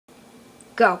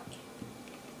Go.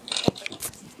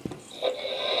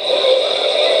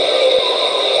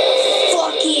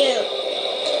 Fuck you.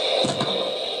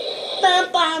 Bum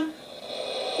bum.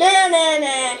 Na na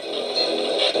na.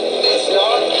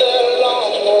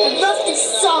 I love this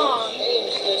song.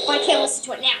 But I can't listen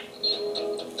to it now.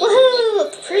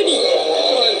 Woohoo! Pretty.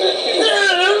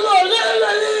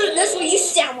 That's what you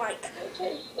sound like.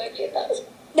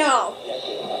 No.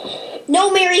 No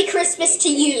Merry Christmas to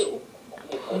you.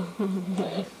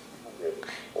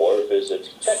 Or visit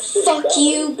Texas. Fuck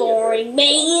you, boring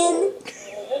man.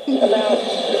 About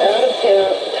out of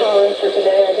town for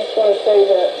today, I just want to say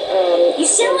that You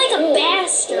sound like a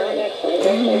bastard. next week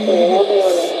we'll be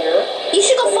on the air. You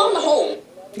should go fall in the hole.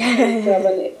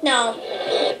 7. No.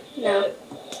 No.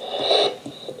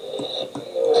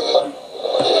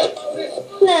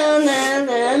 No, no,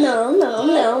 no, no, no,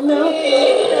 no, no. No, no,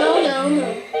 no.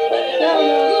 No,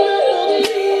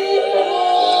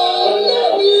 no.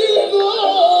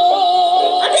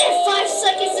 I bet in 5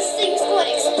 seconds this thing's going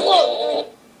to explode.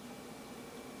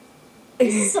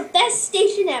 This is the best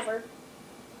station ever.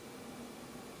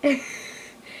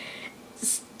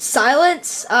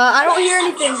 Silence? I don't hear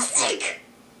anything.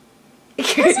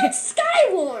 What's on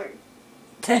Skywarn?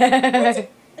 The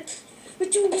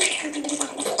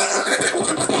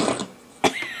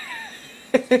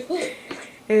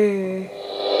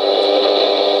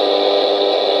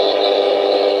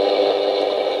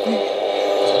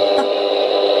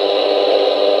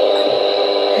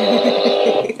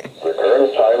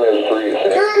current time is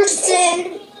 3:06. Person.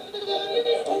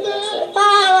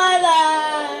 Blah, blah,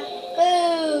 blah.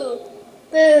 Boo.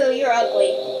 Boo, you're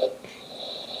ugly.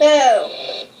 Boo.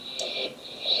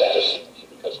 Status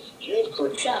because you've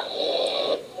Shut up.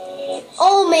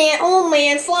 Oh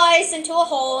man, flies into a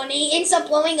hole and he ends up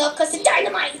blowing up because of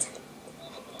dynamite.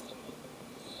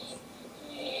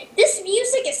 This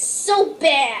music is so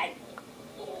bad.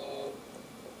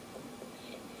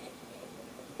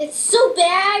 It's so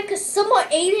bad because someone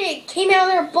ate it and came out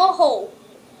of their butthole.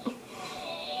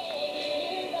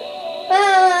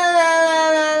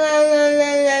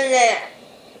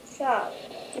 Shut up.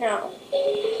 No.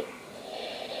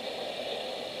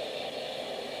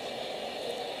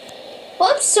 Well,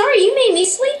 I'm sorry, you made me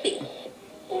sleepy.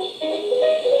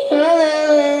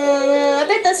 I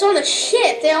bet that's on the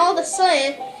ship. Then all of a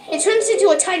sudden, it turns into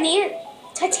a Titanic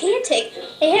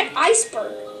and an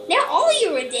iceberg. Now all of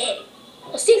you are dead.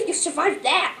 Let's see if you survive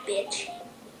that, bitch.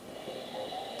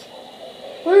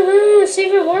 It's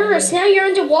even worse. Now you're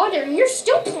underwater and you're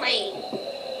still playing.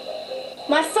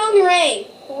 My phone rang.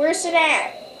 Where's it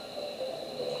at?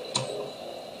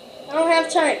 I don't have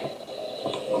time.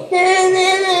 Okay,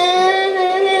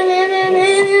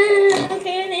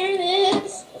 there it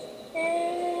is.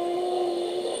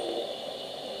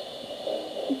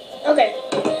 Okay.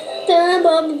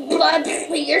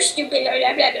 You're stupid.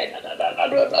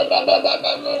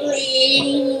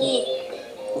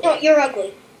 No, you're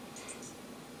ugly.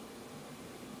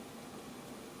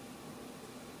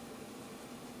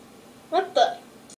 What the?